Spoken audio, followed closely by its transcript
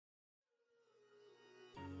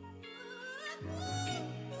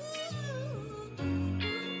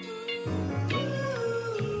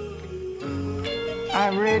I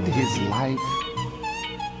read his life.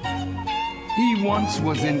 He once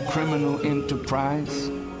was in criminal enterprise.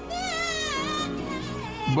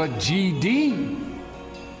 But GD,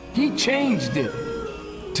 he changed it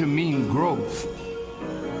to mean growth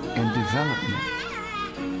and development.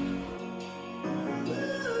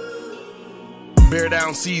 Bear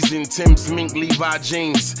down season, Tim's mink, Levi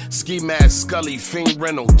jeans, ski mask, Scully, Fiend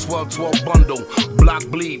rental, 12-12 bundle, block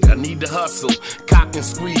bleed, I need to hustle, cock and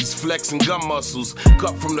squeeze, flex and gum muscles,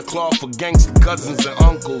 cut from the cloth for gangster cousins and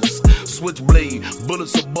uncles, switchblade,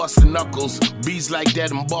 bullets are busting knuckles, bees like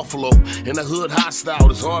that in Buffalo, in the hood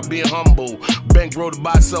hostile, it's hard being humble, bankroll to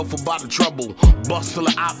buy self about the trouble, bust till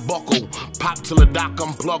the op buckle, pop till the doc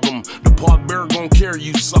unplug 'em, the park bear gon' carry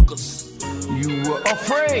you suckers. You were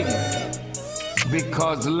afraid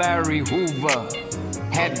because Larry Hoover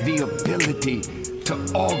had the ability to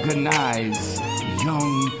organize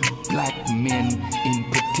young black men in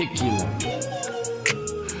particular.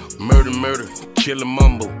 Murder, murder, kill a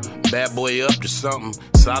mumble, bad boy up to something.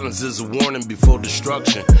 Silence is a warning before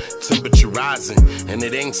destruction. Temperature rising, and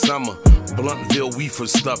it ain't summer. Bluntville weaver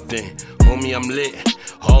stuffed in. Homie, I'm lit.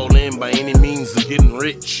 All in by any means of getting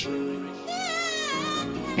rich.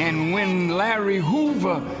 And when Larry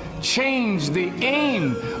Hoover changed the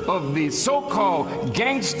aim of the so-called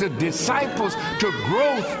gangster disciples to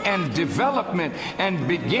growth and development and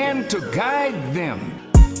began to guide them.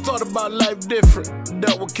 Thought about life different,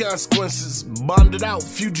 dealt with consequences, bonded out,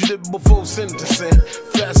 fugitive before sentencing,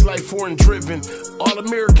 fast life foreign driven, all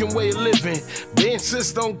American way of living, they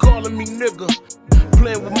insist on calling me nigga.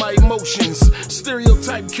 Playing with my emotions,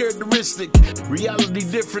 stereotype characteristic, reality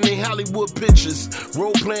different in Hollywood pictures,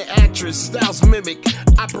 role-playing actress, styles mimic,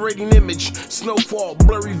 operating image, snowfall,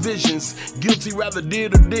 blurry visions, guilty rather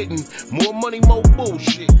did or didn't, more money, more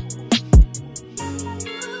bullshit.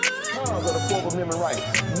 Of the Fourth Amendment right.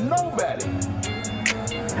 Nobody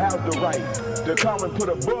has the right to come and put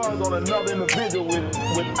a buzz on another individual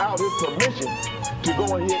without his permission to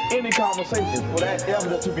go and hear any conversation for that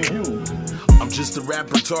evidence to be used. I'm just a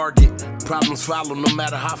rapper target. Problems follow no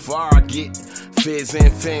matter how far I get. Feds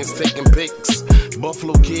and fans taking pics.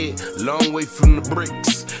 Buffalo kid, long way from the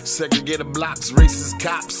bricks. Segregated blocks, racist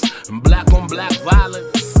cops, and black on black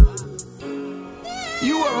violence.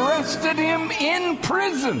 You arrested him in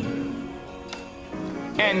prison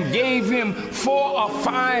and gave him 4 or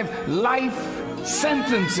 5 life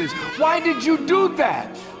sentences. Why did you do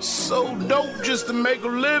that? So dope just to make a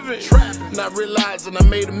living. Trapping, not realizing I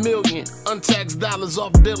made $1 million. Untaxed dollars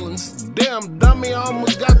off Dylan's. Damn dummy, I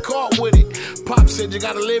almost got caught with it. Pop said you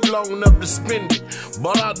gotta live long enough to spend it.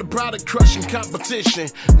 Bought out the product, crushing competition.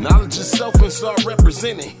 Knowledge yourself and start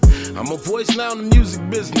representing. I'm a voice now in the music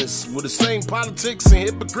business. With the same politics and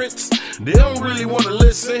hypocrites, they don't really want to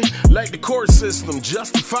listen. Like the court system,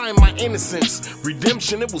 justifying my innocence.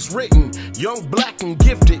 Redemption, it was written. Young, black, and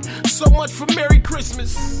gifted. So much for Merry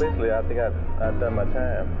Christmas. Basically, I think I've done my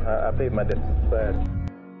time. I paid my debt to society.